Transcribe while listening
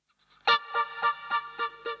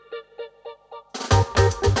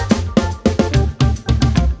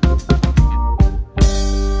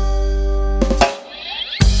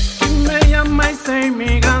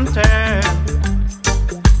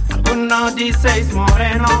dices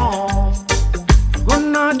moreno,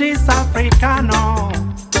 algunos dices africano,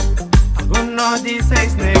 algunos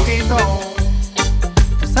dices negrito.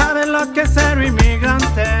 Tú sabes lo que es ser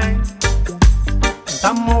inmigrante,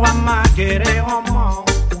 estamos a maguerero.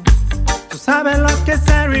 Tú sabes lo que es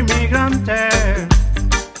ser inmigrante,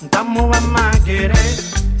 estamos a maguerero.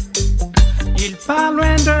 Ils parlent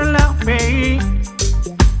loin de leur pays,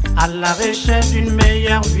 à la recherche d'une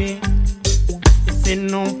meilleure vie. Et si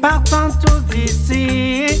nous partons tous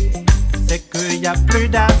d'ici, c'est qu'il n'y a plus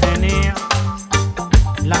d'avenir.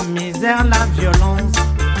 La misère, la violence,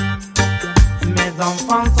 mes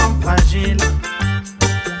enfants sont fragiles.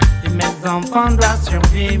 Et mes enfants doivent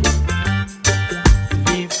survivre,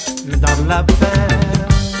 vivre dans la paix.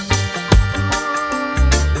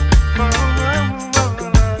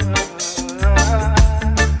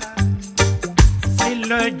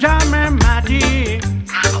 Le jamais m'a dit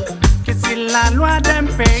que c'est la loi d'un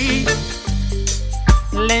pays,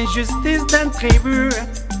 l'injustice d'un tribu,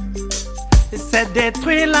 c'est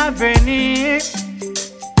détruire l'avenir.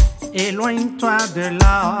 Éloigne-toi de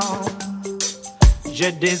là.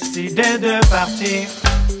 J'ai décidé de partir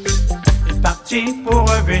pour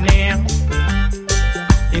revenir.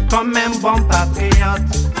 Et comme un bon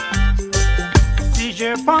patriote, si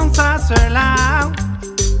je pense à cela,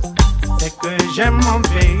 c'est que j'aime mon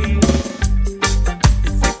pays,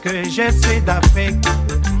 c'est que je suis d'Afrique.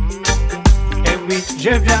 Et oui,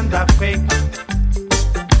 je viens d'Afrique,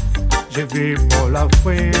 je vis pour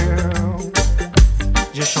l'Afrique,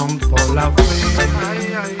 je chante pour l'Afrique,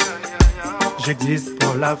 j'existe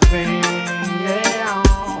pour l'Afrique.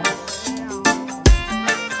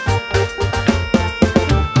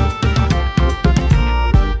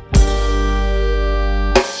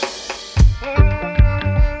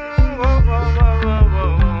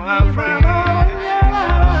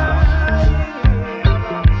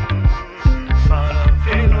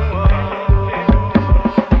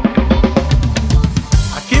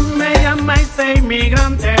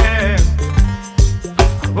 Inmigrante,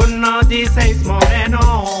 algunos dices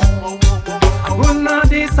moreno, algunos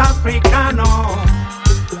dices africano,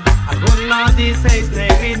 algunos dices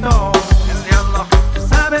negrito. Tú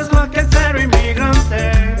sabes lo que es ser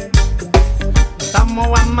inmigrante,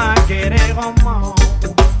 estamos a maguerero.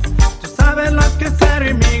 Tú sabes lo que es ser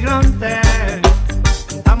inmigrante,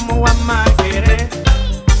 estamos a maguerero,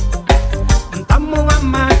 estamos a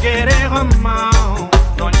maguerero.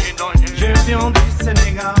 Je viens du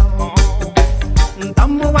Sénégal,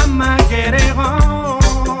 estamos a maguerero.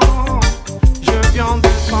 Je viens de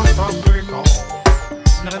Centrafrique,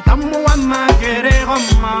 estamos a maguerero.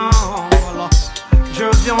 Je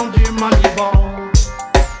viens du Malibo,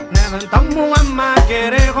 estamos a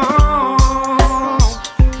maguerero.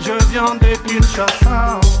 Je viens de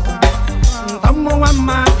Kinshasa, estamos a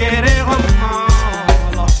maguerero.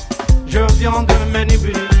 Je viens de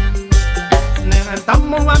Menibili,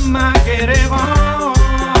 estamos a maguerero.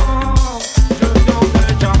 Je viens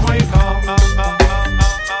de Jamaïca.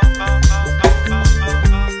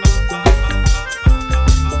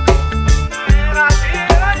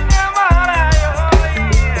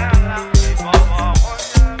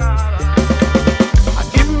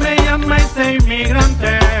 Aquí me llamáis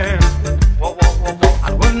inmigrante,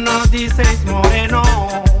 algunos dices moreno,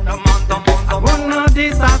 algunos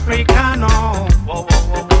dices africano,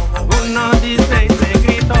 algunos dices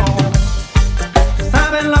negrito. Tú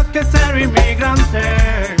sabes lo que es ser inmigrante,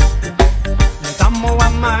 estamos a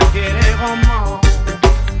maguerero.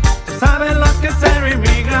 Tú sabes lo que es ser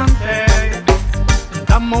inmigrante,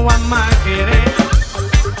 estamos a maguerero.